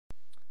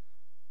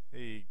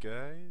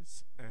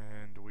guys,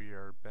 and we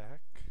are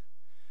back.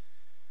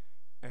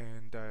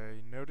 And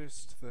I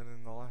noticed that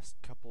in the last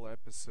couple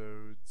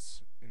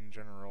episodes, in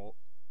general,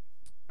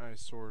 I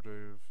sort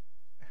of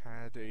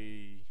had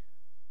a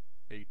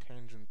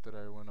tangent that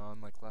I went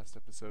on, like last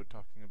episode,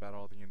 talking about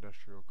all the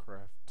industrial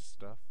craft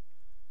stuff.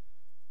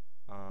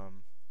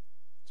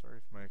 Sorry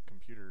if my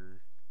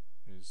computer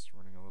is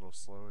running a little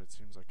slow. It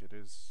seems like it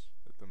is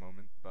at the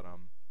moment, but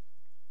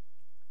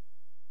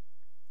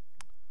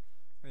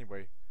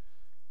anyway,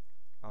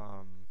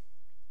 I'm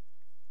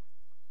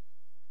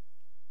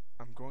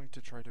going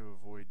to try to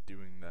avoid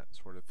doing that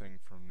sort of thing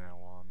from now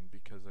on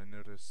because I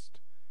noticed,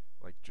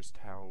 like, just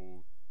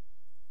how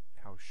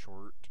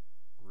short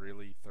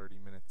really 30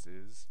 minutes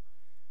is,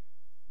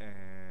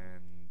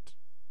 and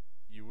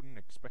you wouldn't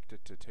expect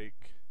it to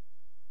take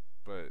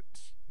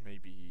but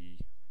maybe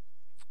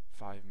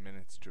 5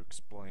 minutes to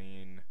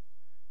explain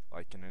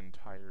like an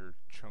entire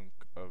chunk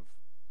of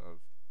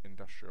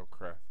industrial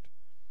craft.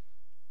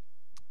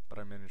 But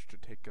I managed to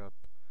take up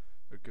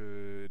a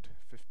good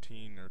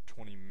 15 or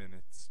 20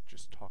 minutes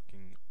just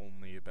talking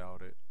only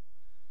about it.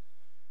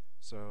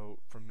 So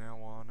from now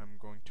on I'm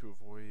going to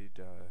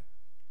avoid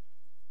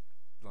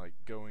like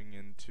going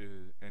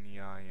into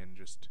NEI and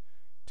just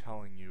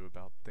telling you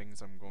about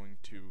things. I'm going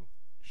to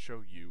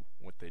show you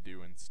what they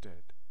do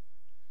instead.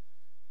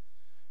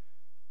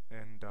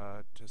 And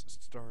to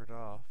start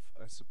off,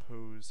 I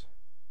suppose,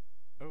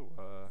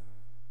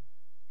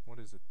 what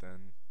is it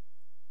then?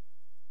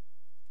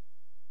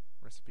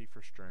 Recipe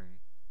for string.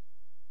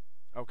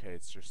 Okay,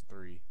 it's just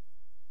 3.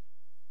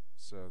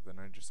 So then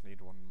I just need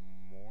 1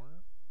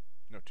 more?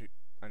 No, 2.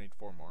 I need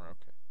 4 more,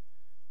 okay.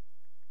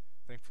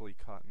 Thankfully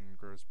cotton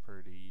grows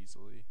pretty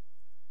easily.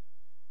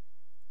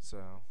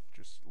 So,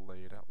 just lay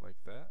it out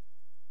like that.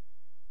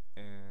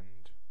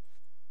 And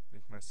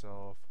make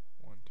myself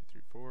 1, 2,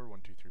 3, 4,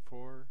 1, 2, 3,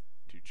 4,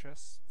 2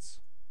 chests.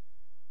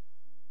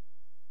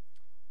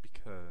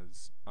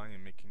 Because I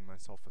am making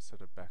myself a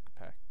set of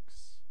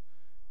backpacks.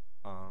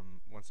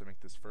 Once I make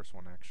this first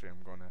one, actually,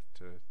 I'm going to have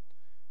to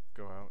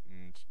go out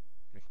and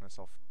make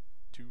myself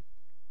 2.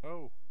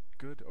 Oh,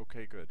 good,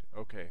 okay, good,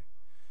 okay.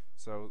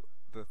 So,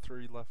 the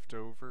 3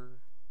 leftover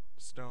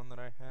stone that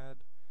I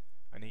had,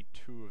 I need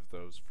 2 of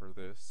those for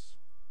this.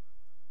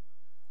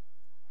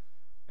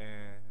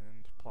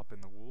 And plop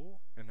in the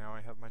wool, and now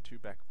I have my 2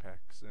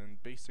 backpacks.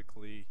 And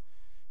basically,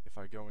 if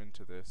I go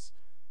into this,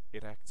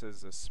 it acts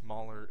as a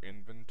smaller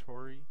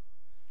inventory.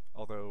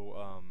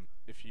 Although,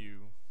 if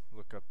you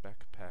look up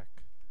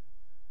backpack,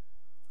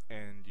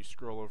 and you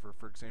scroll over,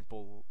 for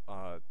example,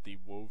 the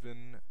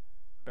woven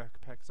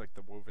backpacks, like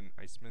the woven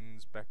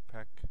Iceman's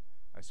backpack.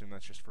 I assume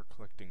that's just for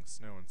collecting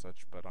snow and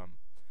such, but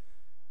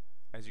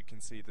as you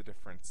can see the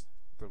difference,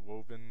 the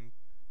woven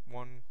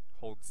one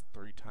holds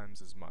 3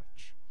 times as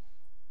much.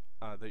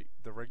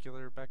 The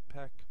regular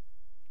backpack,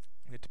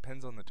 it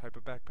depends on the type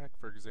of backpack.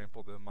 For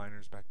example, the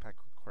miner's backpack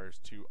requires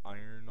 2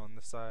 iron on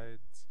the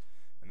sides,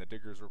 and the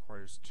digger's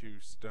requires 2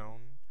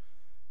 stone,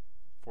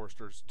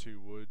 forester's 2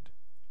 wood.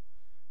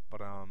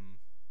 But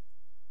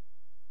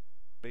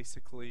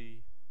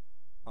basically,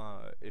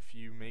 if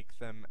you make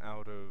them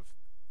out of,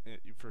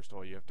 first of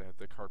all, you have to have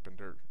the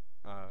carpenter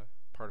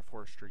part of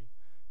forestry.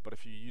 But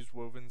if you use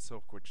woven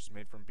silk, which is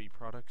made from bee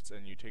products,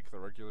 and you take the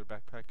regular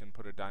backpack and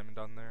put a diamond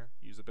on there,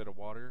 use a bit of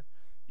water,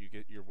 you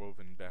get your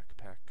woven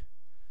backpack.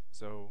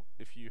 So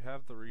if you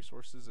have the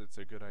resources, it's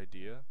a good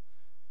idea.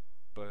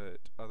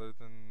 But other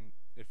than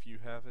if you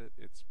have it,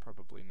 it's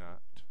probably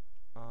not.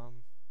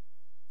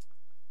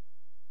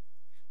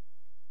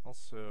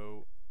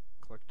 Also,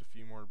 collect a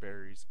few more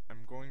berries.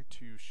 I'm going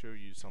to show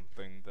you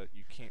something that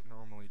you can't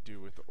normally do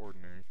with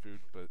ordinary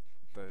food, but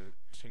the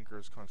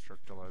Tinker's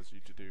Construct allows you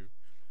to do.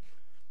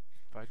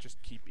 If I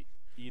just keep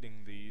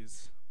eating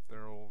these,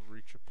 there'll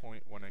reach a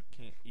point when I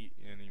can't eat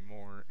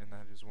anymore, and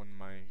that is when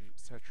my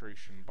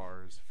saturation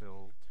bar is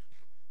filled.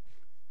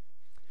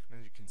 And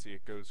as you can see,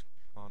 it goes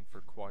on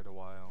for quite a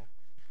while.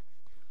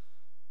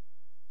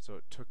 So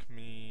it took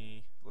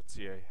me, let's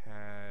see, I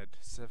had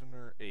 7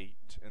 or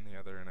 8 in the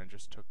other, and I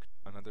just took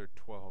another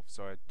 12,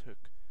 so I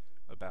took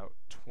about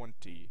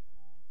 20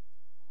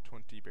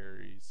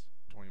 berries,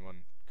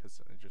 21, because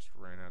I just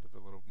ran out of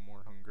a little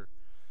more hunger.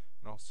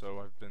 And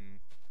also I've been,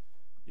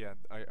 yeah,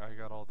 I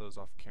got all those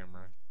off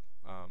camera.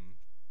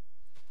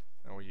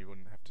 That way you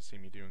wouldn't have to see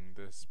me doing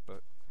this,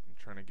 but I'm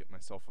trying to get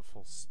myself a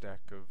full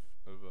stack of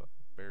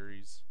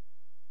berries.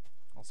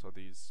 Also,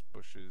 these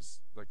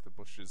bushes, like the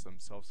bushes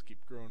themselves,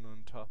 keep growing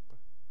on top.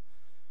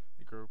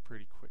 They grow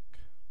pretty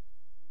quick.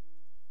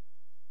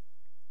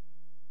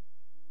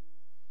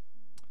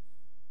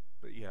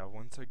 But yeah,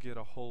 once I get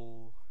a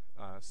whole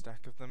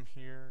stack of them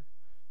here,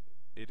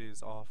 it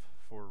is off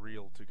for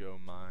real to go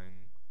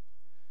mine.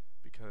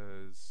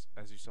 Because,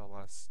 as you saw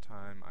last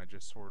time, I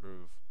just sort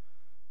of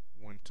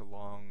went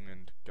along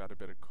and got a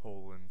bit of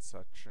coal and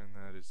such, and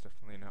that is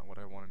definitely not what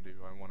I want to do.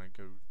 I want to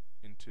go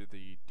into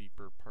the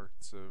deeper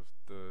parts of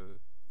the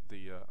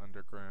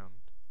underground.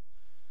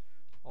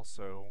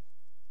 Also,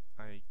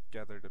 I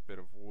gathered a bit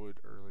of wood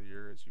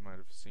earlier. As you might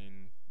have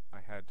seen, I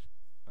had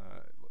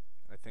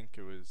I think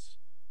it was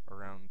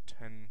around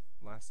 10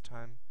 last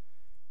time,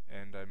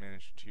 and I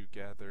managed to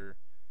gather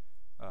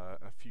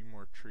a few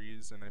more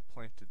trees, and I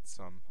planted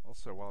some.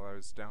 Also, while I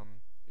was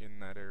down in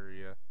that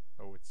area,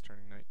 oh, it's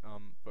turning night.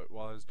 But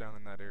while I was down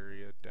in that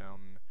area,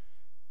 down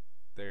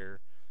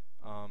there,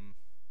 oh,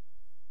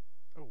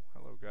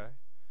 hello, guy.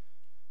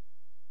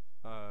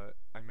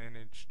 I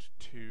managed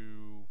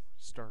to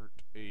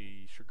start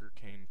a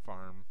sugarcane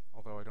farm,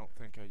 although I don't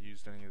think I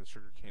used any of the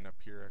sugarcane up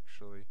here,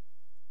 actually.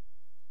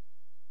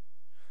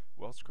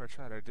 Well, scratch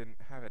that, I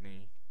didn't have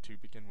any to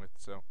begin with,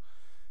 so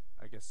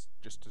I guess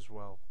just as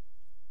well.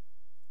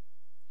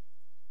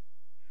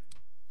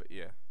 But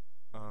yeah,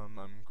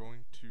 I'm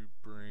going to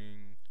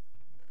bring,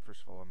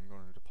 first of all, I'm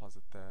going to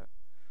deposit that,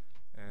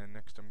 and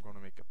next I'm going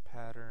to make a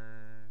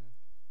pattern.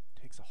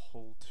 Takes a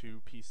whole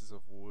 2 pieces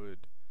of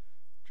wood,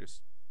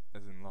 just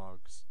as in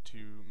logs,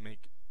 to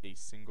make a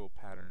single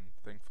pattern.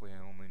 Thankfully I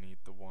only need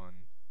the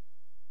one.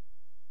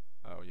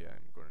 Oh yeah,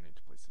 I'm going to need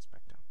to place this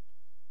back down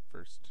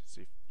first.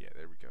 See if, yeah,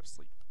 there we go,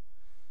 sleep.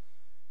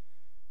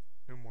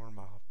 No more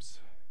mobs.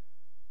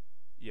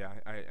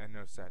 Yeah, I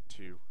noticed that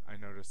too. I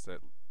noticed that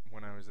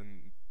when I was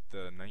in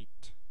the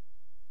night,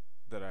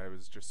 that I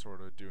was just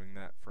sort of doing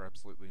that for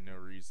absolutely no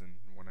reason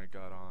when I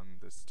got on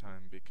this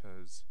time,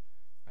 because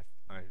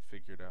I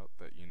figured out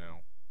that, you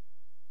know,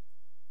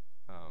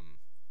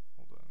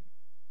 hold on,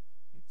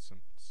 need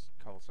some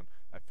cobblestone.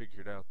 I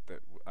figured out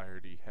that I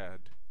already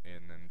had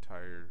an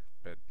entire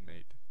bed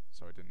made,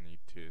 so I didn't need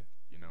to,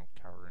 you know,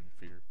 cower in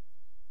fear.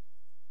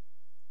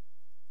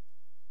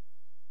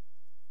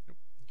 Nope,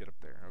 get up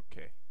there,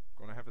 okay.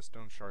 Gonna have a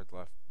stone shard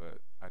left, but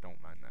I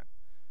don't mind that.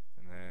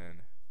 And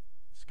then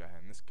this guy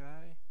and this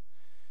guy.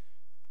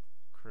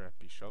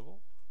 Crafty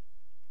shovel.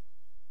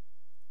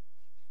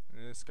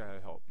 And this guy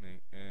helped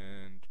me,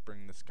 and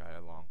bring this guy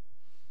along.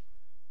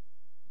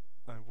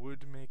 I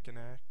would make an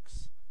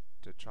axe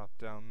to chop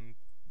down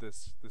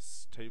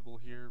this table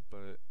here,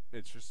 but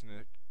it's just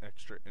an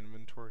extra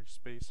inventory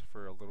space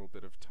for a little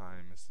bit of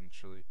time,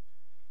 essentially.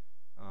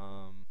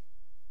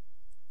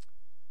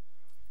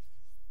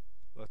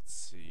 Let's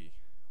see.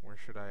 Where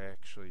should I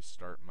actually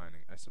start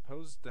mining? I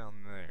suppose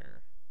down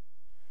there.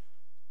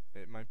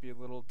 It might be a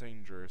little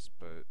dangerous,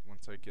 but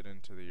once I get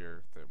into the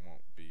earth, it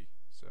won't be.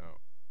 So,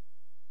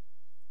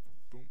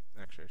 boom.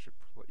 Actually, I should,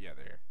 yeah,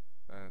 there.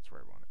 That's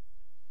where I want it.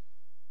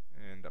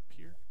 And up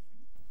here.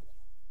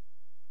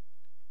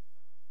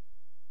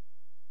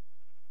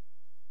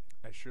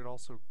 I should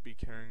also be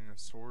carrying a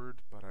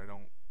sword, but I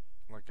don't,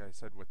 like I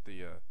said with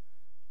the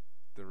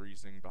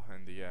reasoning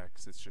behind the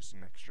axe, it's just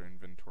an extra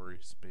inventory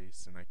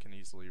space, and I can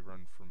easily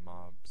run from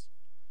mobs.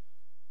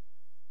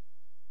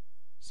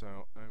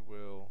 So I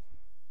will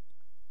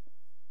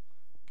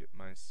get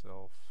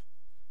myself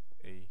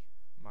a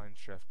mine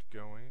shaft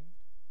going.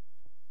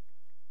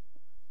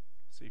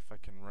 See if I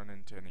can run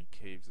into any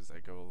caves as I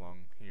go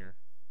along here.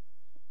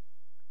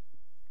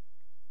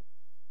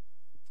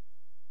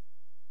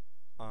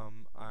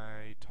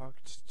 I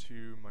talked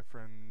to my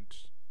friend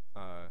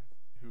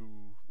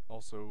who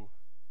also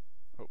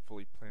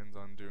hopefully plans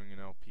on doing an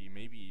LP,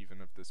 maybe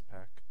even of this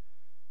pack.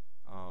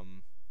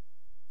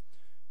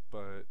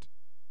 But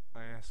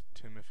I asked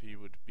him if he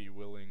would be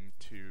willing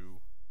to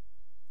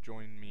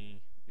join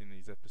me in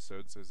these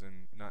episodes, as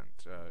in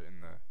not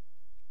in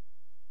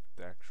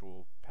the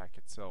actual pack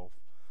itself.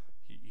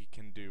 He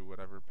can do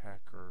whatever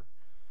pack or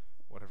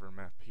whatever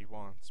map he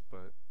wants,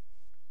 but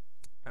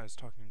I was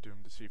talking to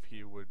him to see if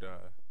he would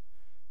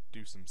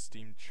do some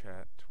Steam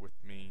chat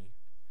with me,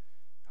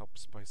 help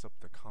spice up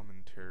the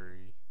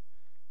commentary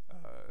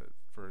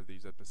for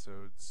these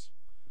episodes,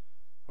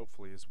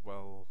 hopefully as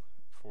well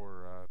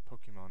for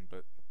Pokemon,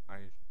 but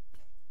I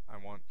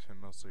want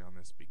him mostly on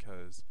this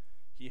because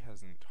he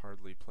hasn't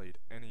hardly played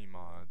any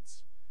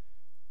mods,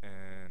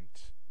 and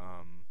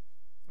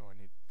oh, I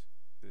need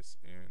this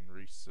in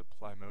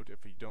resupply mode.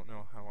 If you don't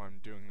know how I'm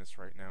doing this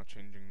right now,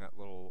 changing that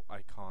little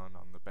icon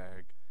on the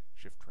bag,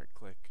 shift right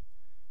click,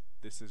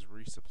 this is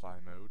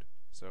resupply mode.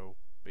 So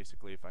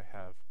basically if I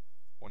have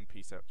one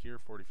piece out here,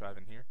 45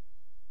 in here,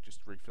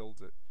 just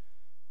refills it.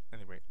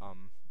 Anyway,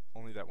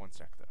 only that one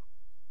stack though.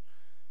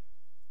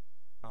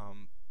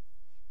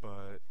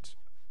 But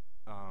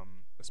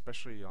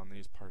especially on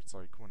these parts,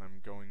 like when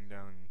I'm going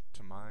down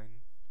to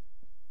mine,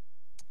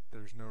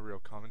 there's no real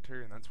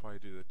commentary, and that's why I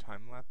do the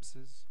time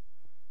lapses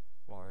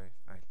while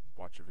I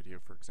watch a video,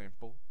 for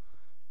example.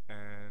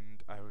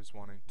 And I was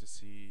wanting to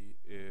see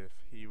if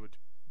he would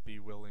be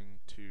willing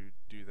to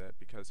do that,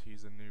 because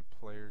he's a new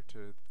player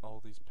to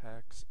all these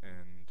packs,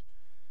 and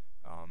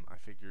I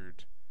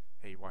figured,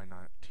 hey, why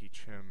not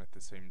teach him at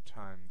the same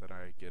time that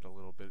I get a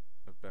little bit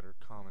of better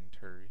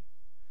commentary.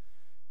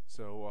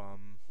 So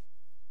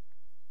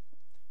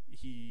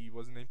he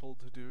wasn't able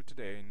to do it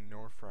today,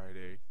 nor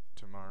Friday,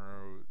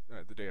 tomorrow,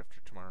 the day after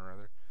tomorrow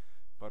rather,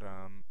 but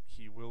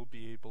he will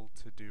be able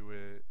to do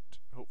it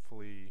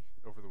hopefully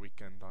over the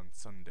weekend on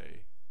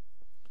Sunday.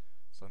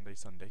 Sunday.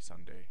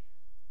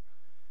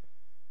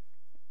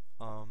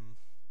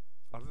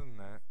 Other than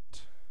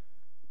that,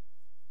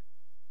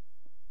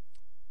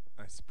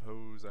 I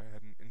suppose I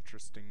had an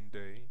interesting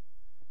day.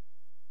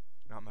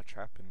 Not much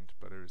happened,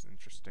 but it was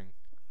interesting.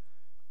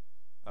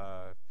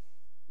 Uh,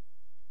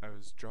 I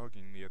was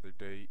jogging the other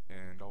day,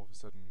 and all of a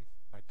sudden,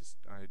 I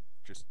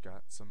just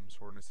got some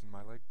soreness in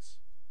my legs,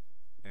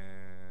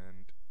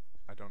 and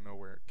I don't know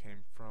where it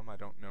came from. I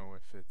don't know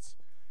if it's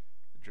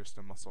just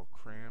a muscle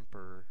cramp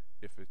or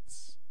if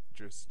it's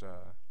just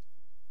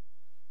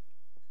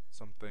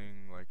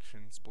something like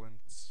shin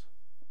splints,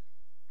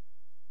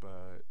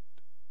 but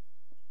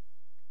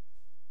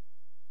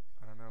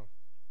I don't know.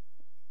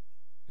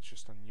 It's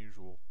just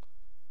unusual.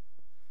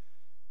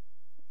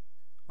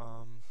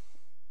 Um,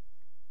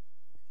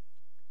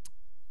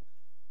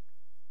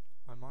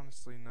 I'm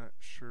honestly not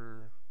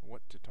sure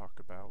what to talk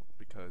about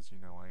because,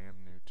 I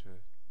am new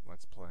to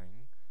Let's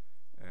Playing,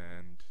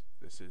 and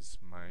this is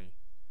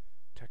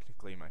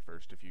technically my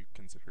first, if you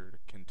consider it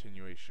a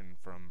continuation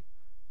from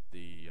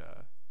the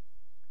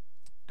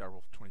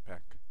Direwolf 20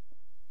 pack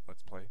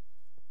Let's Play.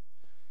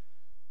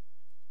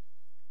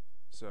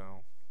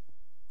 So,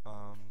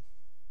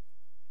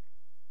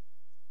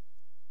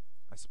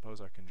 I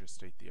suppose I can just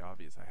state the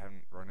obvious. I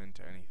haven't run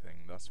into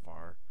anything thus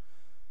far.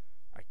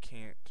 I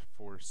can't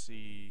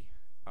foresee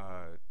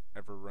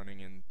ever running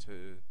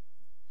into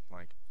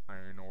like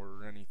iron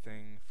ore or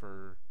anything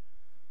for,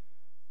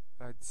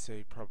 I'd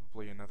say,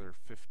 probably another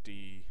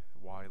 50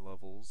 Y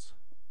levels.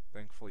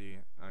 Thankfully,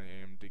 I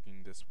am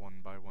digging this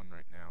one by one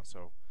right now,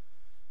 so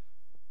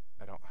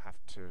I don't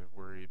have to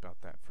worry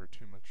about that for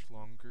too much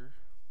longer.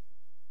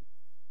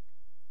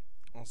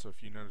 Also,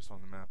 if you notice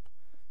on the map,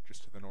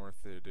 just to the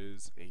north, it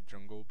is a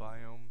jungle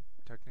biome,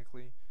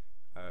 technically.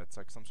 It's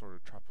like some sort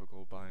of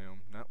tropical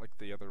biome, not like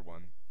the other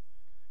one,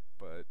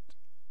 but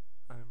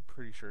I'm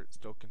pretty sure it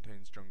still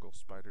contains jungle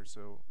spiders,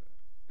 so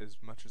as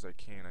much as I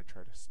can, I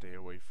try to stay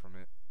away from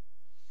it.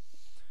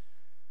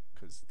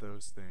 Because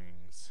those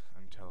things,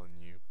 I'm telling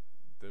you,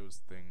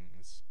 those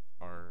things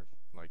are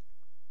like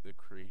the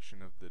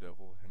creation of the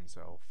devil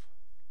himself.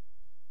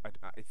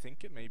 I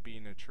think it may be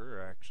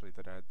Natura actually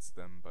that adds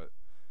them, but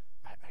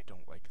I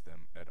don't like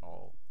them at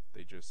all.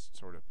 They just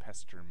sort of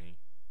pester me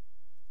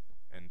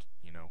and,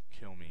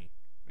 kill me,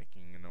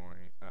 making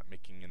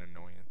an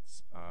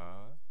annoyance.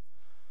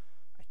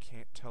 I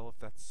can't tell if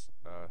that's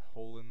a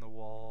hole in the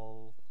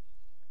wall.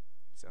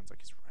 He sounds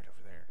like he's right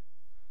over there.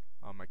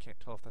 I can't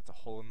tell if that's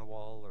a hole in the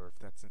wall or if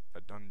that's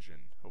a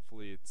dungeon.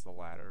 Hopefully it's the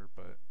latter,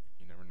 but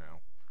you never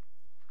know.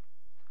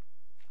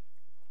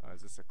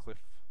 Is this a cliff?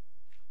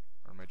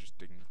 Or am I just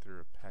digging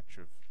through a patch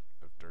of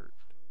dirt?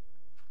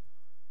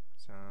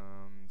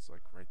 Sounds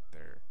like right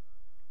there.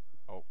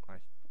 Oh, I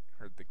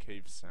heard the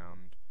cave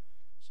sound,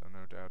 so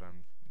no doubt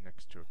I'm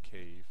next to a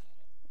cave.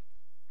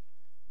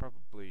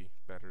 Probably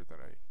better that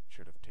I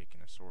should have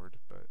taken a sword,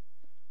 but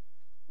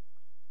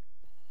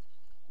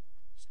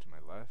it's to my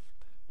left.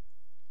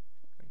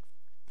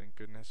 Thank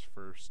goodness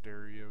for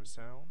stereo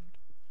sound.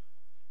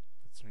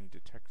 Lets me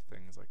detect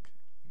things like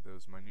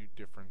those minute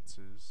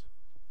differences.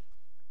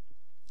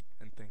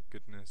 And thank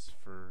goodness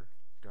for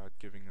God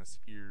giving us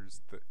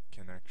ears that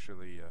can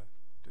actually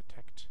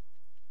detect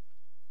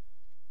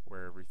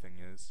where everything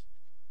is.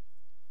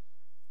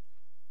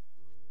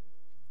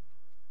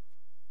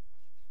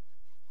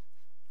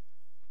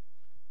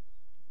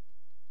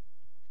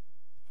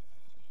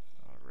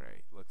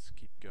 Alright, let's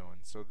keep going.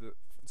 So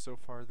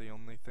far the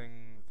only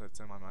thing that's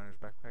in my miner's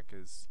backpack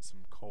is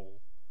some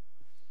coal.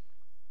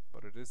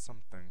 But it is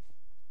something.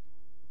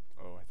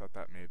 Oh, I thought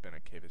that may have been a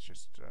cave. It's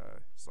just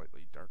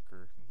slightly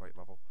darker, light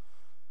level.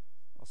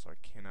 Also, I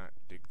cannot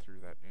dig through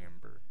that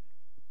amber.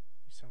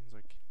 He sounds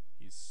like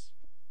he's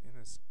in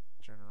this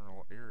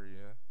general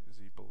area. Is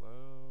he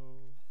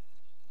below?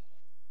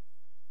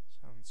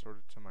 Sounds sort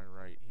of to my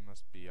right. He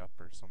must be up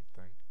or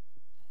something.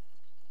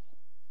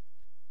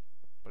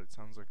 But it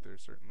sounds like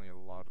there's certainly a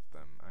lot of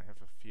them. I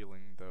have a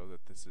feeling, though,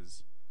 that this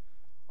is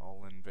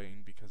all in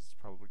vain because it's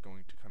probably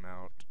going to come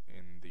out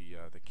in the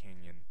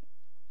canyon.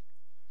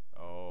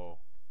 Oh,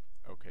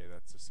 okay,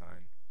 that's a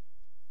sign.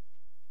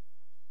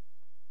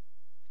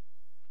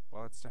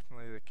 Well, it's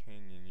definitely the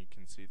canyon. You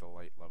can see the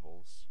light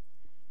levels.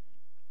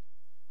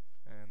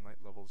 And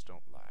light levels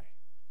don't lie.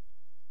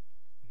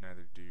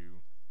 Neither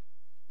do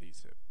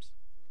these hips.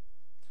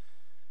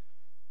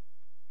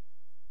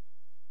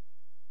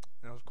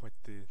 That was quite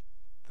the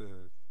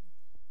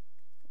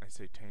I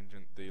say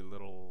tangent, the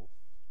little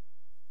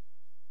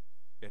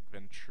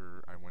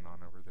adventure I went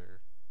on over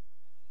there.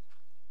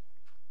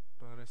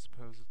 But I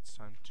suppose it's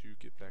time to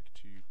get back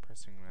to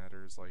pressing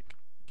matters like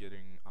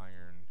getting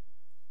iron,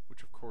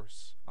 which of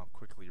course I'll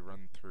quickly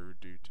run through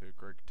due to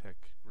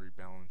GregTech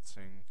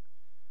rebalancing.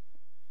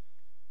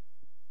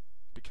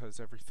 Because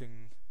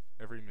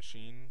every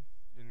machine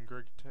in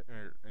GregTech,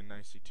 or in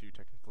IC2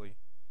 technically,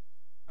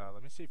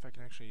 let me see if I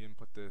can actually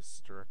input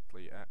this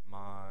directly at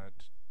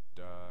mod.ic.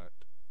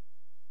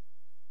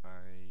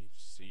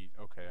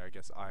 Okay, I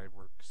guess I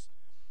works.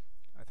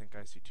 I think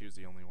IC2 is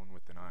the only one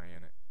with an I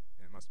in it.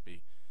 It must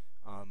be.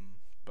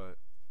 But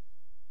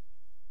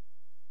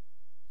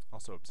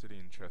also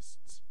obsidian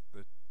chests.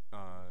 The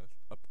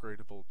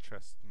upgradable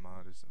chest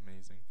mod is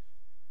amazing.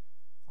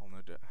 I'll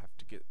have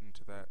to get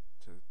into that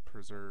to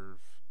preserve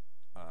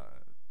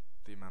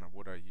the amount of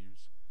wood I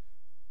use.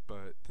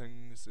 But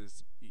things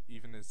is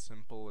even as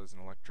simple as an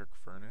electric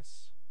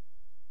furnace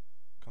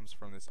comes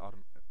from this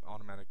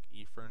automatic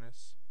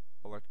e-furnace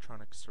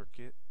electronic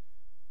circuit,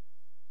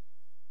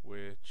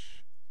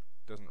 which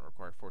doesn't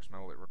require forced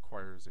metal. It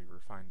requires a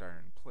refined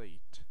iron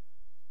plate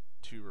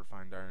to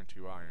refined iron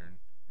to iron,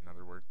 in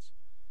other words.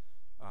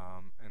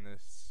 And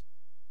this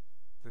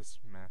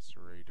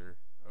macerator,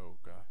 oh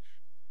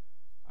gosh,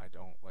 I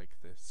don't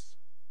like this.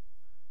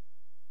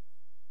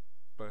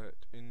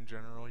 But in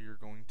general, you're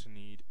going to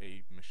need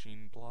a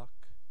machine block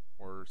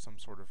or some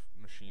sort of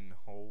machine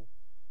hull,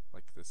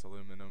 like this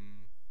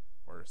aluminum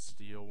or a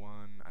steel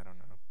one, I don't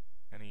know,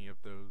 any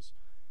of those.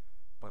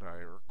 But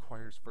it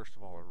requires, first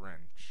of all, a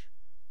wrench,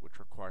 which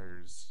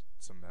requires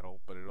some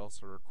metal, but it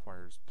also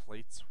requires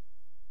plates,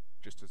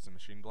 just as the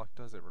machine block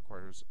does. It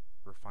requires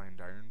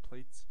refined iron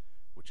plates,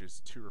 which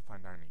is 2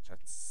 refined iron each.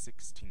 That's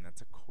 16.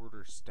 That's a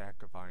quarter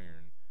stack of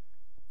iron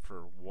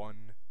for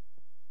one,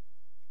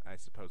 I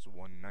suppose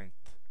 1/9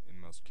 in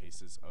most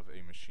cases of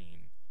a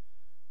machine.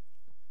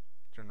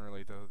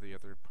 Generally, though, the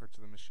other parts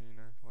of the machine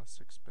are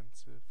less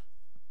expensive.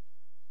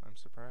 I'm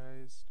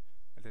surprised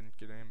I didn't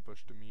get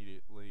ambushed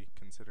immediately,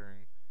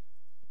 considering...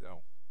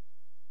 Oh.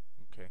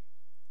 Okay.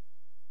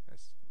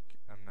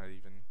 I'm not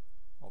even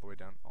all the way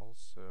down.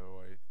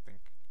 Also, I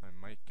think I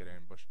might get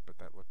ambushed,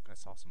 but I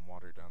saw some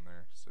water down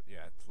there, so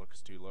yeah, it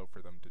looks too low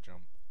for them to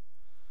jump.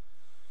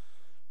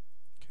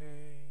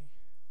 Okay.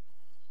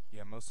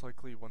 Yeah, most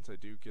likely once I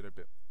do get a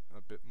bit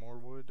more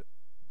wood,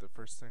 the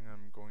first thing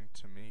I'm going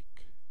to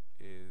make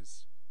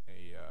is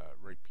a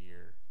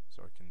rapier,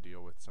 so I can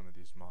deal with some of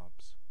these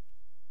mobs.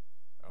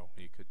 Oh,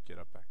 he could get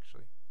up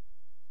actually.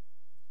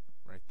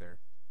 Right there.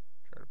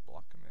 Try to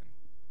block him in.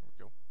 There we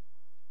go.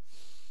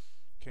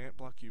 Can't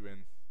block you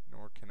in,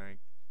 nor can I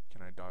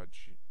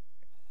dodge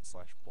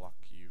 / block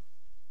you.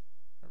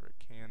 However, it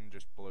can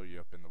just blow you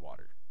up in the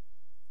water.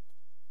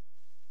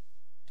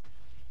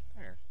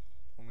 There.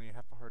 Only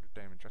half a heart of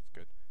damage, that's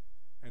good.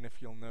 And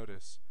if you'll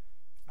notice,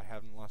 I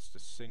haven't lost a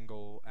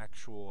single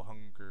actual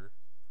hunger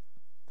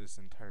this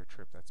entire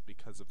trip. That's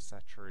because of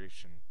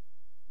saturation.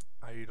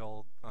 I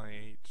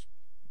ate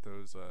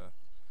those, I'd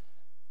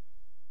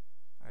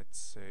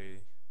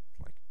say,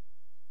 like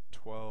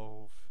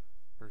 12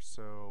 or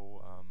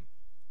so,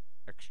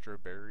 extra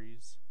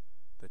berries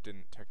that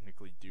didn't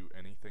technically do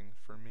anything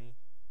for me.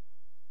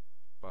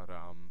 But,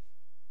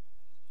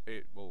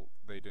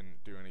 they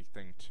didn't do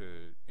anything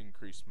to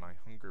increase my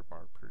hunger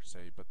bar per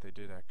se, but they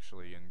did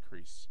actually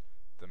increase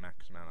the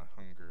max amount of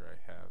hunger I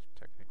have,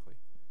 technically.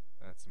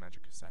 That's the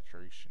magic of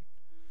saturation.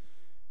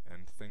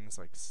 And things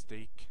like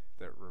steak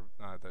that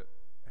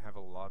have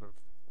a lot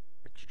of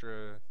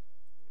extra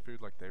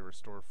food, like they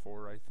restore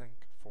 4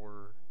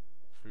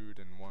 food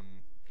in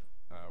one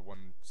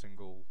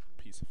single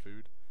piece of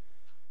food.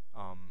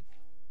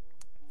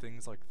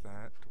 Things like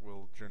that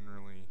will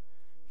generally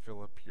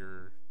fill up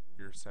your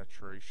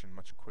saturation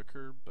much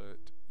quicker,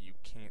 but you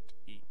can't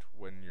eat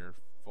when you're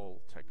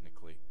full,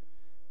 technically,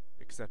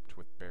 except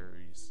with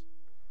berries.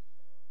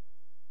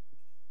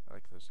 I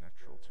like those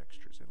natural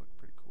textures, they look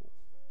pretty cool.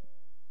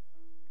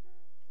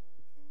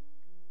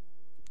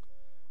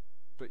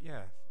 But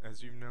yeah,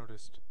 as you've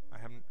noticed, I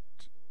haven't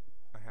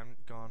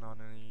gone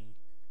on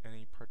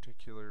any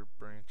particular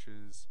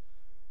branches,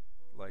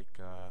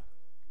 like I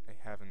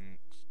haven't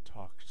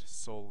talked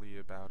solely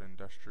about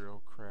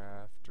industrial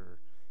craft or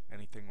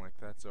anything like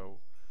that,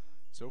 so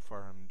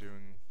far I'm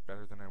doing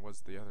better than I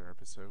was the other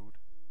episode,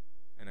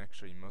 and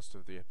actually most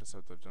of the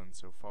episodes I've done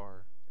so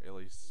far, at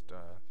least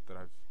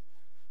that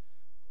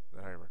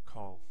I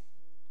recall,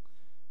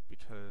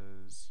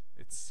 because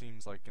it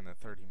seems like in the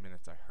 30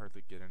 minutes I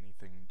hardly get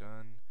anything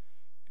done,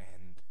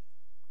 and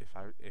if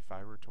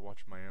I were to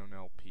watch my own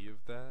LP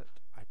of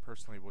that, I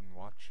personally wouldn't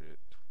watch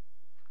it,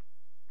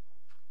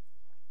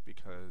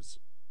 because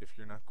if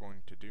you're not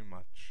going to do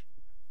much,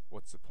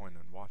 what's the point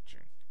in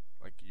watching?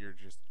 Like, you're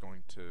just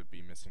going to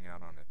be missing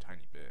out on a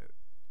tiny bit.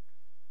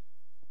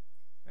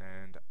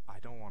 And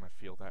I don't want to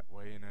feel that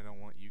way, and I don't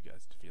want you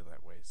guys to feel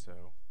that way,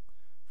 so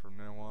from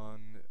now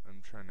on,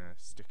 I'm trying to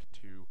stick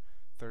to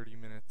 30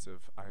 minutes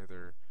of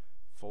either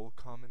full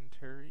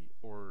commentary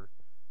or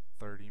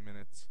 30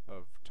 minutes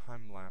of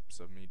time-lapse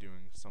of me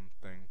doing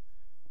something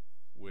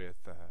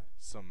with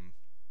some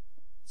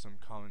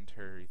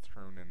commentary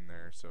thrown in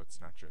there, so it's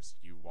not just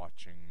you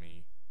watching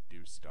me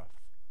do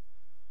stuff.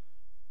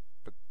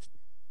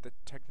 But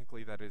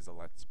technically that is a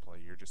Let's Play.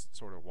 You're just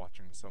sort of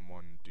watching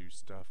someone do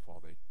stuff while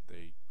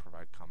they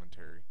provide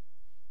commentary.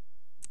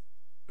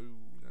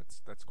 Ooh,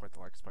 that's quite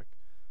the lag spike.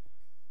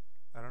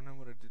 I don't know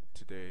what I did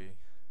today,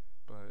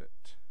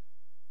 but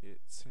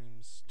it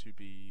seems to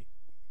be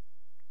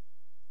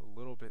a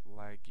little bit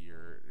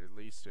laggier, at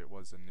least it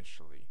was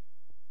initially.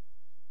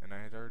 And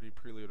I had already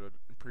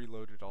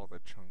preloaded all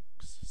the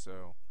chunks,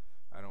 so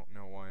I don't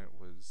know why it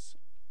was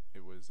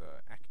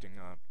acting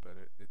up, but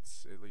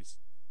it's at least,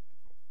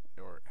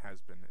 or it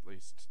has been at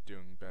least,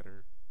 doing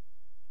better.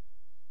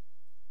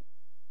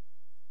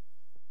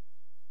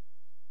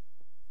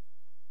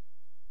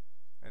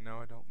 And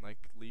now I don't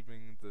like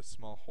leaving the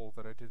small hole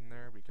that I did in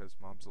there because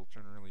mobs will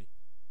generally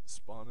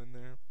spawn in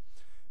there.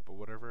 But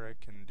whatever I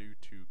can do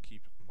to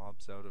keep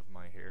mobs out of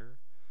my hair,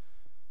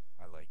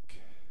 I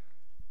like.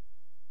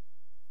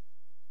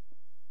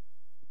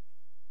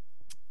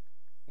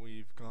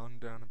 We've gone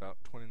down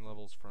about 20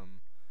 levels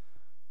from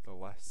the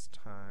last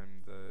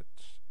time that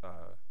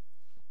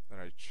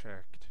I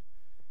checked.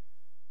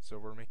 So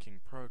we're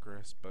making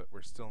progress, but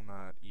we're still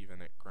not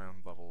even at ground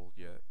level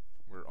yet.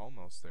 We're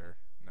almost there,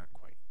 not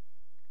quite.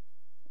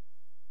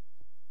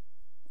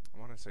 I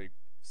want to say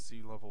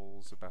sea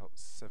level's about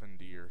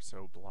 70 or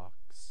so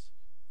blocks.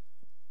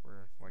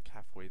 We're like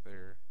halfway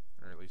there,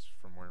 or at least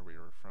from where we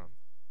were from.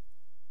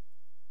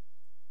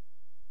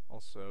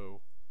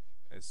 Also,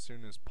 as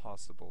soon as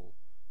possible,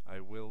 I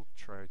will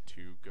try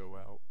to go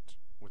out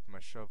with my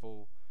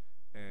shovel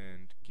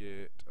and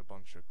get a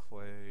bunch of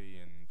clay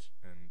and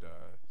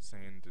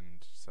sand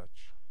and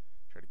such.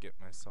 Try to get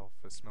myself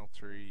a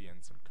smeltery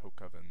and some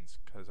coke ovens,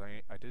 because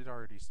I did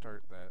already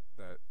start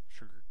that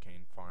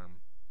sugarcane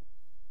farm,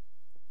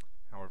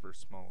 however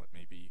small it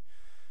may be.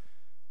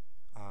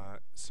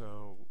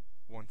 So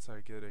once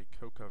I get a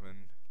coke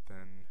oven,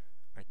 then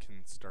I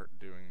can start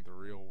doing the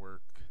real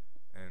work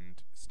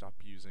and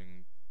stop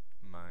using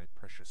my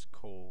precious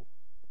coal,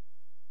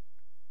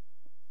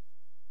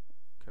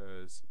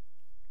 because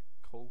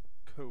coal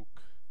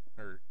coke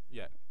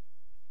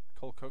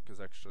is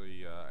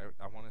actually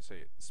I want to say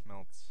it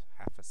smelts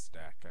half a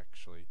stack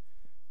actually,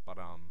 but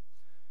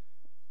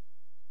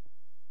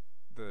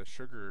the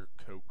sugar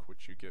coke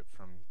which you get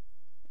from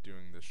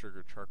doing the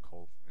sugar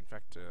charcoal, in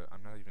fact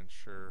I'm not even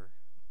sure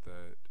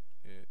that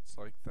it's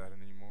like that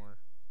anymore.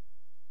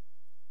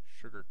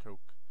 Sugar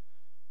coke,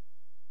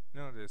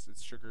 no,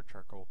 it's sugar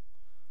charcoal,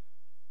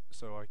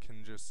 so I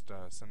can just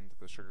send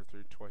the sugar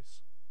through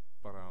twice,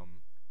 but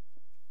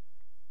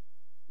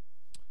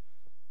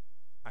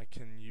I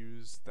can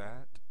use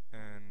that,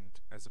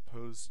 and as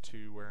opposed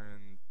to where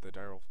in the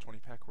Direwolf 20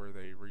 pack where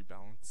they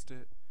rebalanced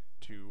it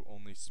to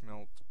only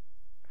smelt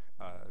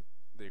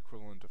the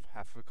equivalent of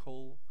half a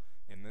coal,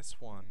 in this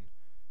one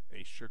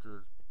a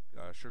sugar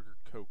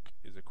coke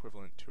is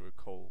equivalent to a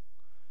coal.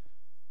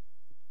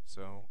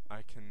 So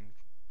I can,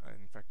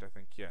 in fact I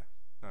think,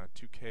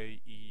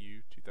 2k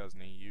EU,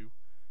 2000 EU.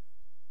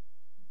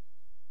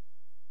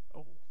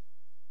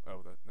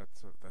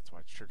 That's why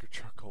it's sugar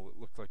charcoal. It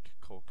looked like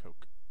coal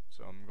coke.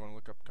 So I'm going to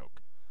look up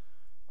coke.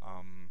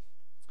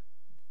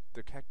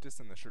 The cactus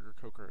and the sugar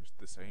coke are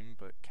the same,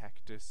 but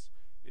cactus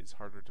is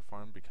harder to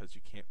farm because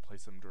you can't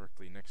place them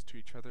directly next to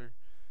each other,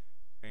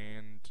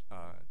 and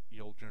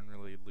you'll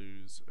generally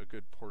lose a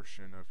good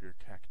portion of your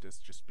cactus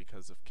just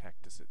because of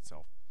cactus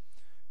itself.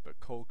 But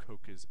coal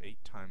coke is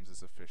 8 times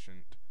as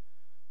efficient.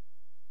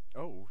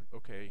 Oh,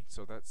 okay,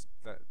 so that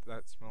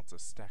smelts a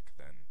stack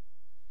then.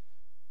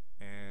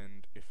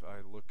 And if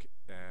I look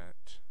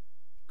at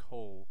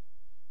coal,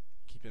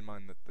 keep in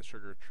mind that the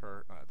sugar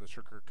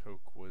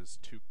coke was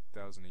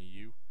 2000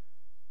 EU.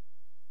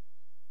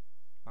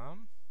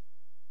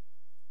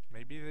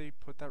 Maybe they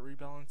put that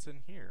rebalance in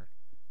here,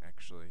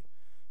 actually,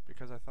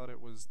 because I thought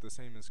it was the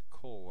same as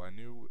coal. I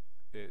knew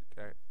it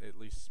at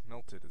least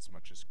smelted as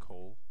much as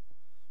coal.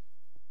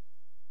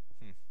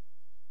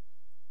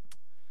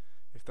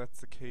 If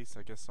that's the case,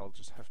 I guess I'll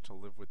just have to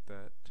live with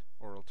that,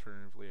 or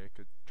alternatively I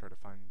could try to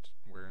find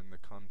where in the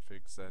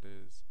configs that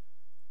is,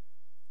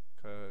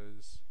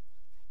 cause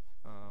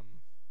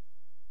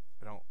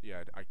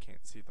I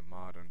can't see the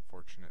mod,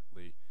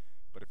 unfortunately,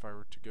 but if I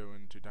were to go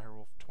into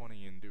Direwolf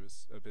 20 and do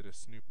a bit of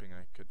snooping,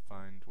 I could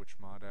find which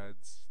mod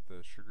adds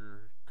the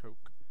sugar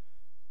coke.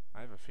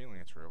 I have a feeling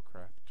it's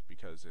Railcraft,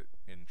 because it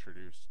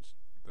introduced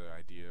the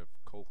idea of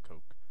coal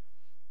coke.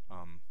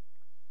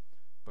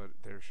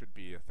 But there should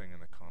be a thing in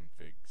the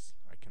configs.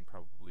 I can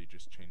probably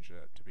just change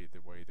that to be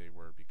the way they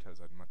were, because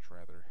I'd much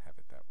rather have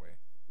it that way.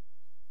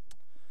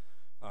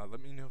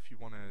 Let me know if you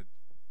want to.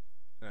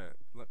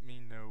 Let me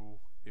know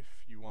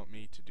if you want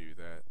me to do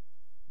that,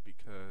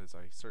 because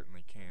I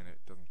certainly can.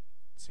 It doesn't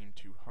seem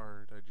too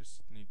hard. I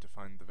just need to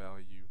find the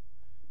value.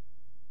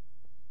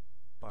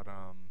 But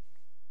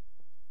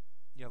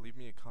yeah, leave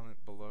me a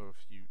comment below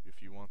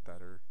if you want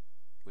that, or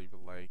leave a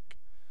like,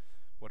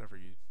 whatever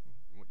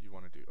what you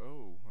want to do.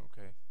 Oh,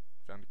 okay,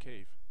 found a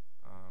cave.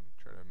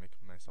 Try to make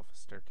myself a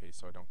staircase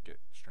so I don't get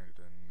stranded,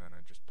 and then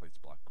I just place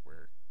block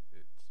where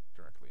it's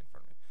directly in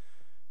front of me.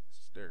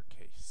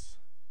 Staircase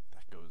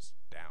that goes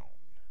down.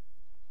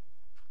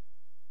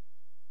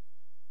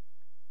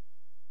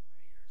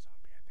 I hear a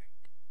zombie, I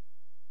think.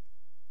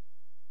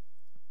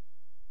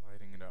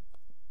 Lighting it up.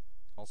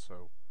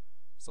 Also,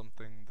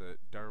 something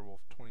that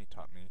Direwolf 20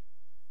 taught me.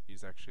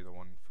 He's actually the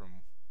one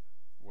from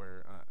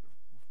where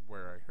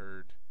I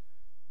heard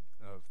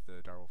of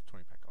the Direwolf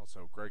 20 pack.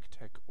 Also,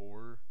 GregTech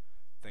ore,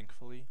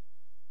 thankfully.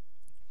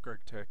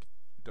 GregTech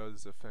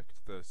does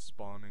affect the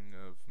spawning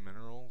of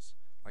minerals.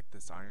 Like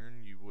this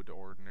iron, you would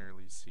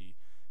ordinarily see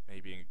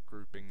maybe a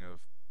grouping of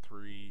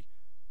 3,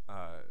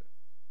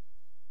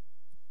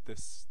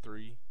 this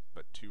 3,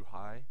 but 2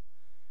 high.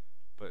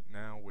 But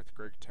now with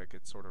GregTech,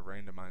 it sort of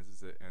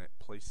randomizes it, and it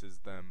places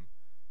them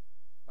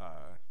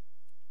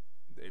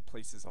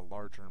places a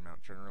larger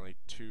amount, generally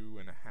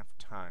 2.5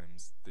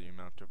 times the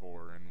amount of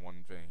ore in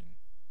one vein.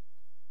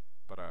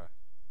 But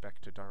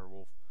back to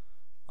Direwolf.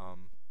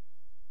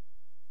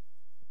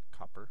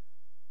 Copper.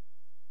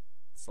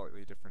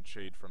 Slightly different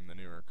shade from the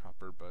newer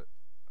copper, but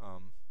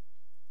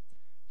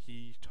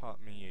he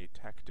taught me a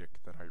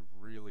tactic that I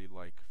really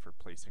like for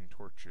placing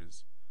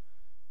torches.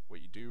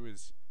 What you do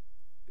is,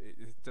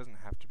 it doesn't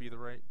have to be the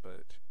right,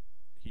 but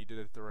he did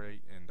it the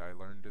right, and I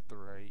learned it the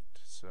right,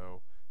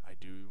 so I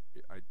do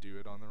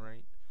it on the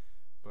right.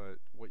 But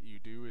what you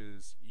do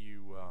is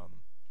you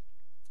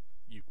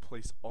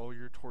place all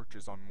your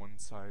torches on one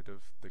side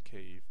of the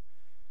cave,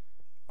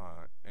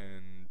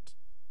 and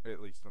at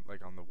least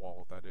like on the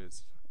wall, that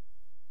is,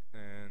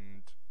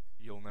 and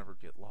you'll never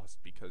get lost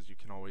because you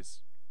can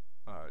always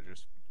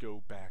just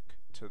go back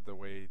to the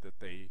way that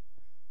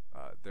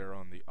they're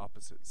on the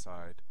opposite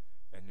side,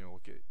 and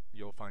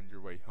you'll find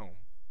your way home.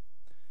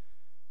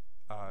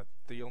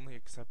 The only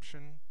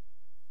exception,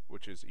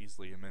 which is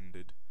easily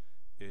amended,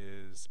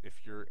 is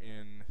if you're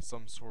in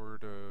some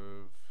sort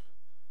of,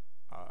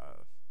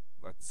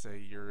 let's say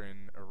you're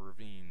in a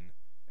ravine,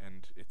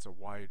 and it's a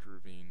wide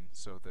ravine,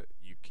 so that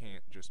you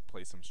can't just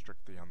place them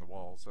strictly on the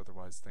walls,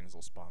 otherwise things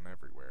will spawn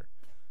everywhere.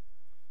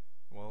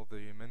 Well,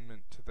 the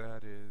amendment to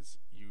that is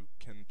you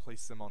can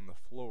place them on the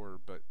floor,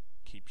 but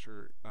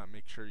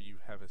make sure you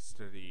have a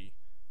steady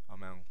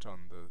amount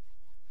on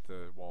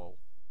the wall.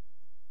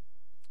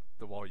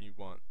 The wall you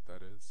want,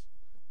 that is.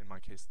 In my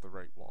case, the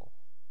right wall.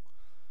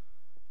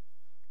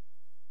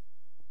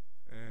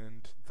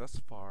 And thus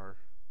far,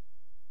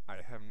 I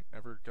haven't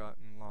ever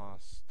gotten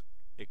lost,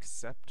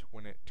 except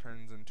when it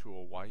turns into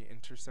a Y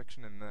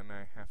intersection, and then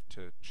I have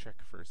to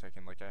check for a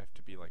second. Like, I have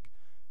to be like,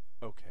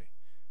 okay,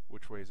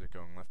 which way is it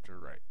going, left or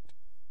right?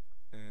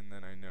 And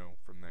then I know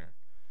from there.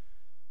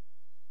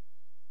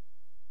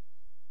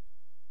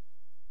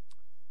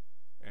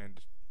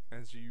 And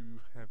as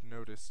you have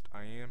noticed,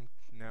 I am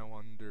now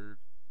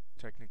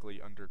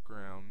technically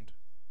underground.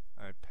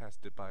 I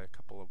passed it by a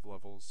couple of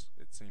levels,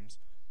 it seems.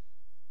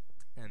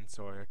 And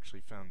so I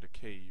actually found a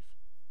cave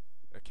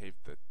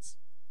that's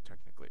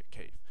technically a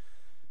cave.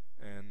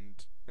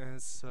 And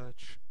as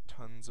such,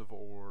 tons of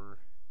ore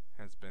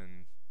has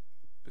been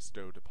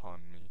bestowed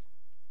upon me.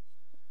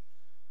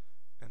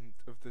 And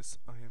of this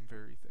I am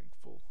very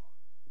thankful.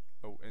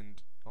 Oh,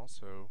 and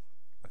also,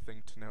 a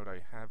thing to note, I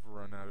have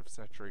run out of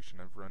saturation.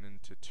 I've run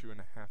into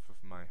 2.5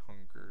 of my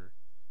hunger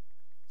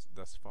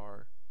thus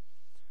far.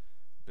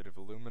 A bit of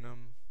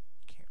aluminum,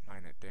 can't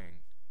mine it, dang.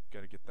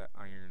 Gotta get that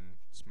iron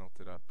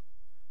smelted up.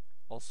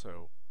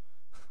 Also,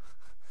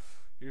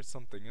 here's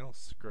something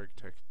else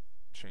GregTech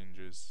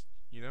changes.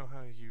 You know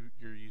how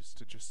you're used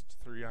to just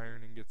 3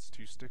 iron ingots,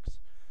 2 sticks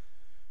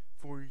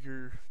for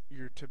your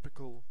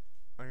typical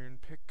iron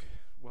pick?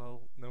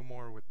 Well, no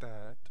more with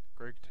that.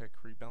 GregTech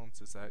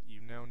rebalances that. You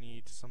now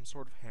need some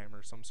sort of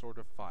hammer, some sort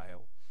of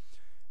file,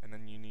 and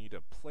then you need a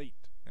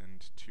plate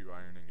and 2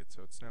 iron ingots.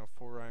 So it's now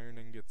 4 iron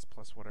ingots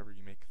plus whatever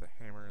you make the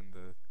hammer and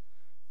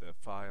the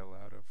file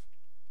out of.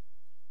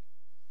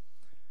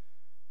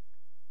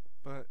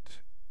 But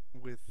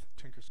with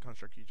Tinker's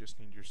Construct, you just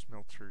need your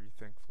smeltery,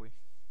 thankfully.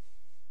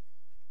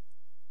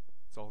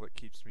 It's all that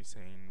keeps me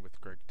sane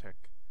with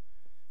GregTech,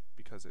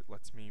 because it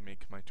lets me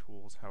make my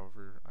tools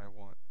however I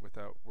want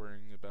without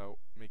worrying about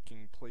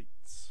making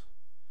plates.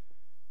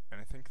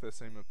 And I think the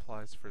same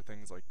applies for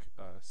things like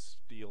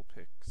steel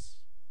picks.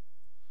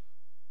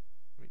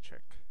 Let me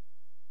check.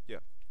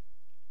 Yep.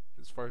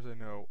 As far as I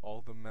know,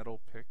 all the metal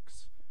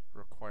picks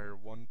require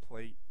 1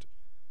 plate,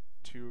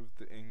 2 of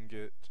the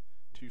ingot,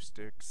 2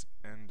 sticks,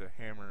 and a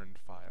hammer and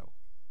file.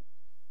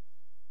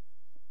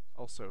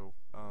 Also,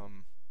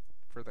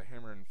 for the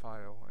hammer and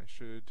file, I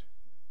should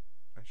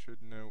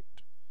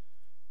note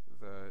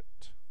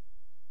that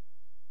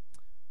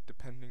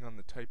depending on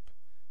the type,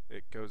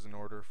 it goes in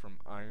order from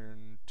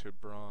iron to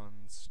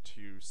bronze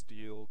to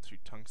steel to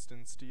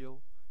tungsten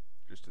steel,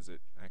 just as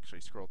it actually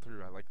scrolled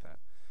through. I like that.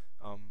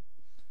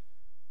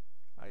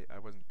 I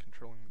wasn't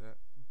controlling that,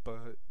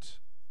 but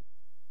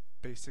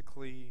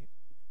basically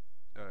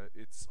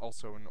it's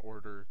also an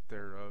order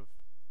thereof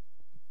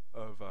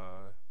of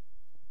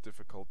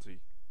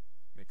difficulty.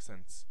 Makes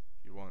sense.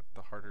 You want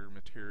the harder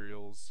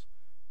materials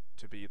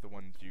to be the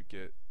ones you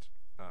get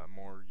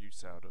more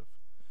use out of.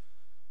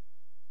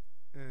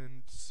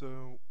 And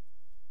so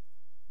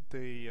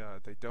they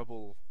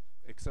double,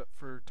 except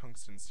for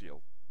tungsten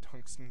steel.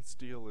 Tungsten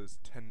steel is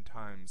 10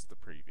 times the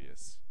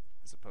previous,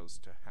 as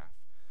opposed to half,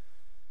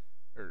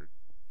 or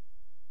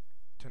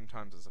 10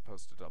 times as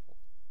opposed to double.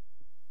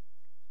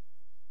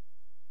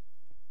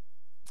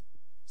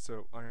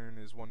 So iron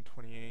is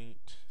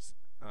 128,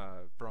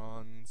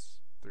 bronze,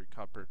 3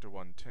 copper to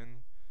 1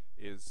 tin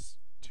is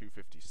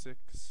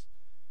 256.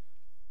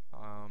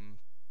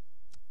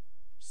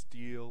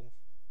 Steel,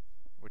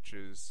 which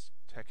is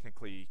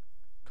technically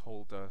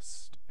coal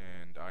dust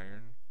and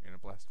iron in a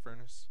blast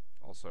furnace,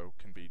 also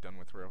can be done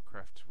with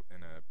railcraft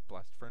in a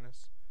blast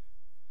furnace.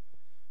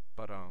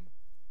 But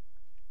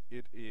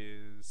it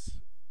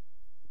is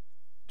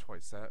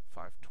twice that,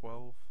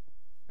 512,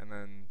 and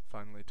then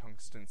finally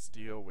tungsten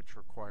steel, which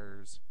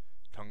requires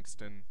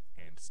tungsten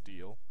and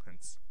steel,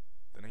 hence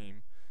the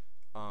name,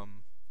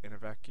 in a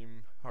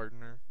vacuum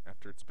hardener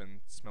after it's been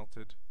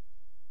smelted.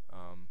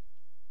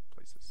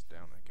 Place this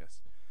down, I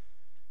guess.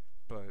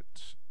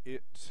 But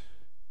it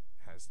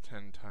has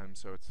 10 times,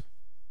 so it's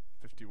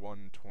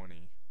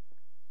 5120.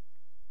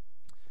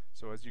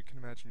 So as you can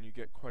imagine, you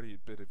get quite a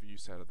bit of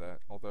use out of that,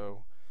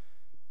 although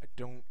I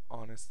don't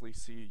honestly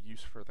see a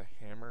use for the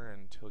hammer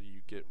until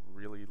you get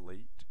really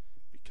late,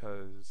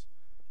 because,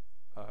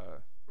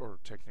 or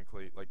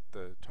technically, like,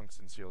 the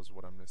tungsten steel is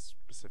what I'm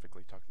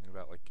specifically talking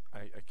about. Like,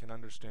 I can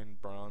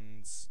understand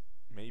bronze,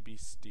 maybe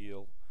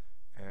steel,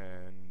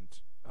 and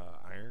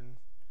iron.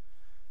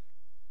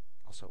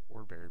 Also,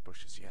 oreberry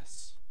bushes,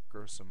 yes.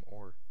 Grow some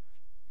ore.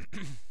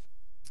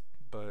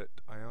 But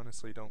I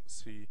honestly don't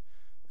see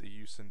the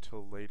use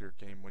until later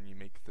game when you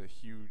make the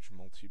huge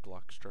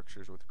multi-block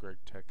structures with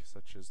GregTech,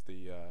 such as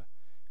the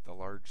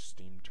large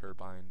steam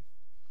turbine,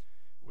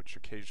 which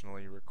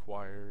occasionally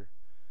require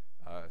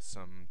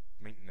some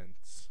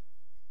maintenance.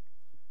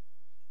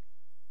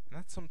 And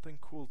that's something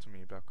cool to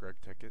me about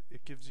GregTech.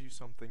 It gives you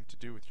something to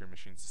do with your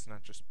machines. It's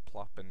not just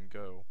plop and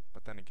go,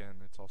 but then again,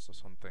 it's also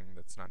something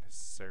that's not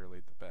necessarily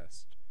the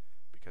best,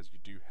 because you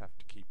do have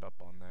to keep up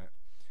on that.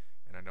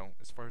 And I don't,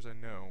 as far as I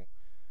know,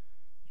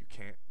 you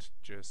can't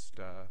just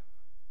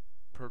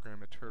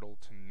program a turtle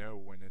to know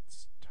when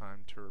it's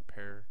time to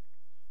repair.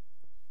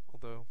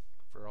 Although,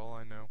 for all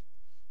I know,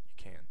 you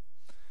can.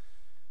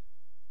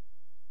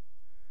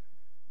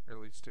 Or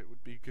at least it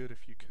would be good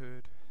if you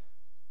could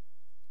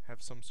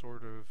have some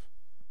sort of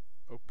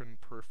open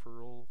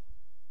peripheral.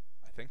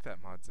 I think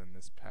that mod's in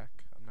this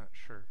pack, I'm not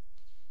sure.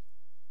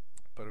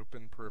 But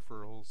open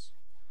peripherals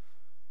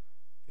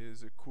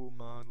is a cool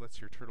mod, lets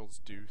your turtles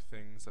do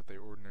things that they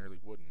ordinarily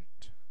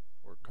wouldn't,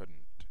 or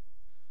couldn't.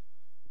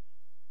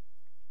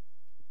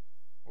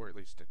 Or at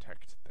least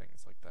detect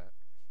things like that.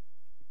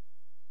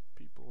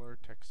 People are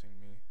texting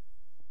me.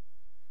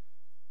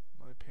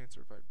 My pants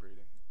are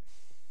vibrating.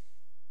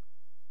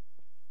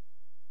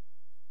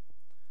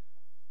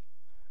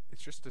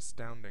 It's just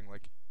astounding.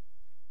 Like,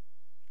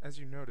 as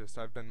you noticed,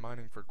 I've been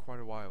mining for quite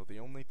a while. The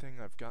only thing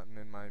I've gotten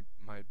in my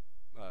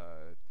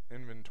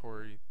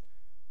inventory,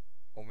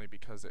 only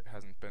because it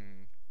hasn't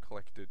been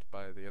collected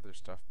by the other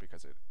stuff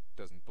because it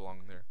doesn't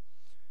belong there,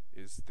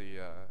 is the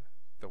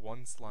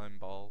one slime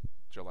ball,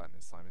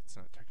 gelatinous slime. It's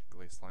not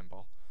technically a slime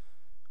ball.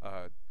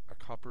 A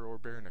copper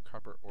oreberry and a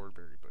copper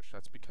oreberry bush.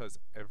 That's because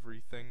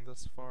everything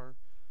thus far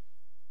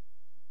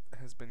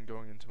has been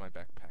going into my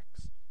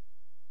backpacks.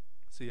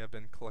 See, I've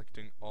been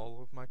collecting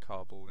all of my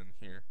cobble in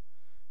here,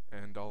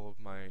 and all of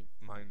my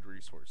mined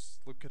resource.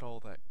 Look at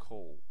all that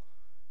coal.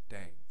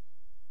 Dang.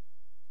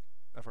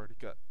 I've already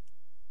got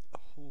a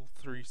whole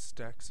 3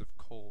 stacks of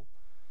coal,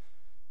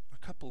 a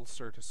couple of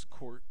Certus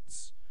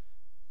quartz,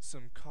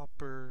 some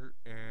copper,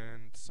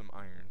 and some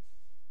iron.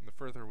 And the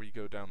further we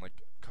go down,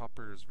 like,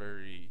 copper is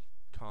very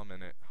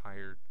common at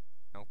higher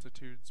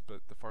altitudes,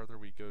 but the farther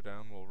we go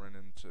down, we'll run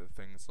into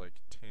things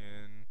like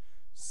tin,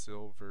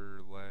 silver,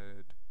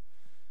 lead,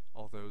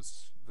 all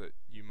those that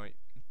you might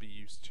be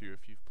used to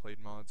if you've played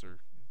mods, or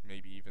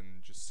maybe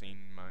even just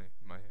seen my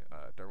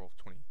Direwolf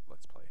 20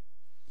 Let's Play.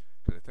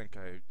 Because I think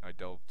I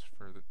delved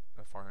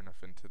far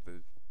enough into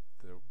the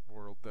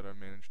world that I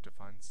managed to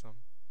find some.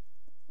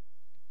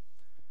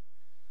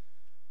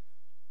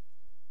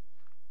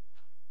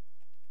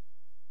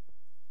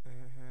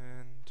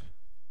 And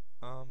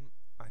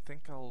I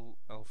think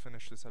I'll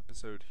finish this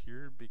episode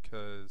here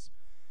because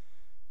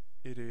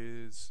it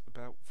is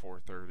about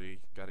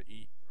 4:30. Gotta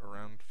eat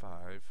around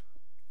 5,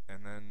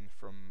 and then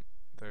from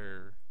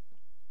there,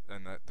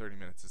 and that 30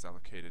 minutes is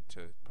allocated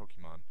to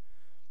Pokemon.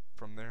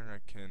 From there I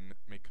can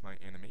make my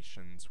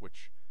animations,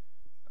 which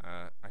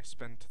I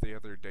spent the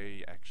other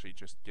day actually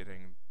just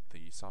getting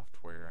the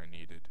software I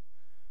needed,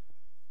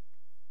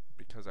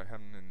 because I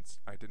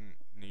didn't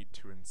need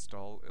to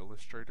install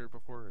Illustrator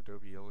before,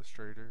 Adobe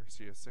Illustrator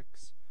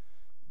CS6,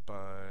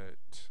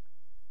 but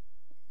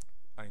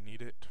I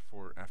need it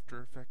for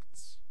After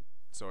Effects,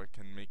 so I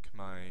can make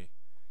my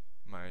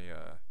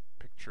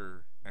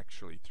picture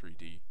actually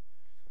 3D.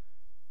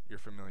 You're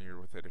familiar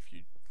with it if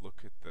you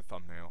look at the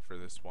thumbnail for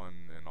this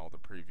one and all the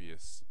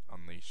previous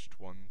Unleashed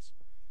ones,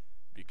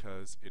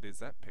 because it is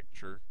that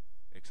picture,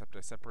 except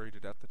I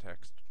separated out the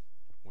text,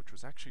 which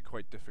was actually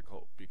quite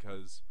difficult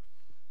because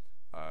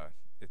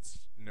it's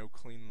no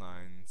clean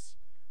lines.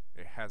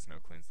 It has no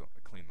clean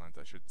lines,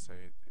 I should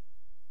say.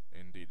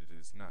 Indeed, it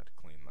is not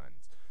clean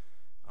lines.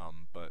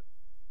 But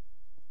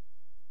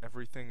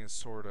everything is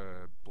sort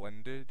of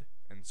blended,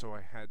 and so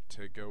I had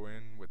to go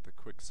in with the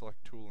quick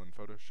select tool in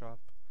Photoshop,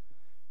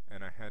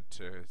 and I had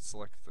to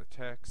select the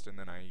text, and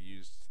then I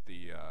used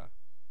the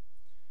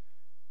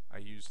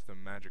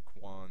magic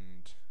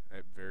wand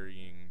at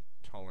varying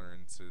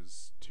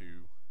tolerances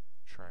to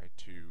try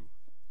to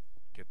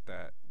get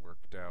that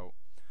worked out.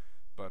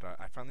 But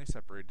I finally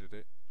separated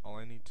it. All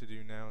I need to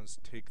do now is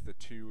take the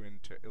two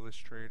into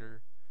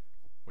Illustrator,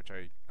 which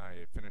I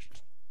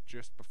finished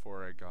just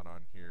before I got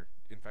on here,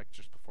 in fact,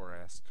 just before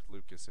I asked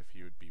Lucas if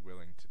he would be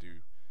willing to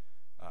do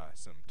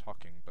some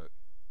talking, but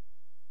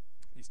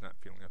he's not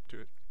feeling up to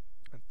it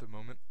at the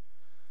moment.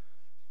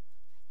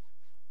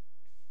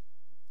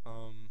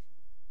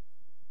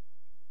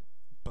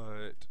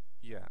 But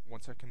yeah,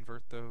 once I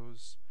convert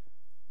those,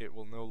 it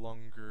will no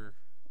longer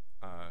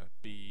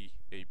be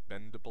a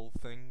bendable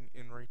thing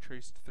in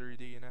Raytraced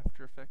 3D in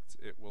After Effects.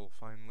 It will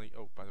finally,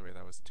 oh, by the way,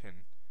 that was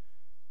tin.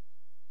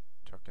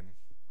 Tucking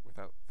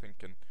without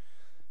thinking.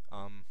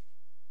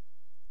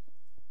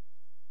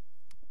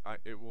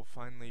 It will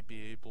finally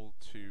be able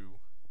to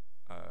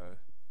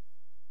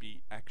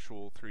be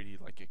actual 3D,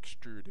 like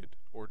extruded.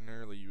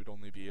 Ordinarily, you would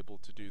only be able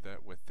to do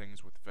that with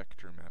things with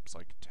vector maps,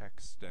 like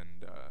text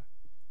and,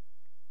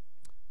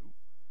 ooh,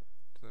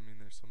 does that mean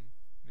there's some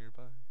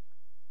nearby?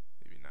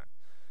 Maybe not.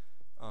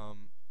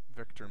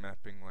 Vector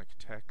mapping like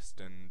text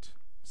and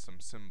some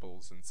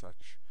symbols and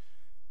such,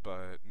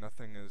 but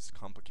nothing as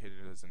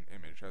complicated as an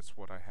image. That's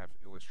what I have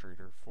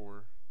Illustrator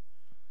for.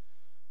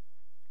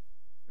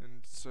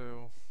 And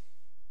so,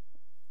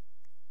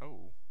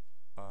 oh,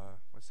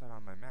 what's that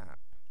on my map?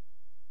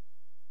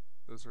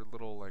 Those are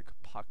little, like,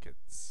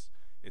 pockets.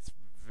 It's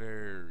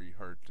very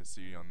hard to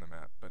see on the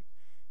map, but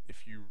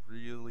if you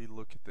really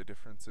look at the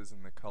differences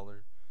in the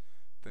color,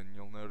 then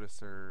you'll notice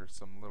there are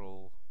some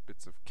little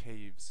bits of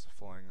caves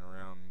flying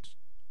around,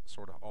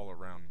 sort of all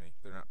around me.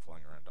 They're not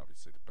flying around,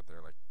 obviously, but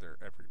they're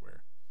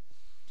everywhere.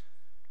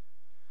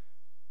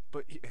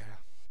 But yeah,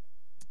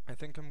 I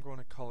think I'm going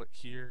to call it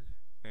here,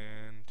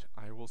 and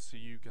I will see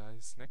you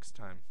guys next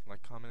time.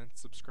 Like, comment, and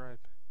subscribe,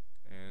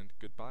 and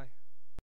goodbye.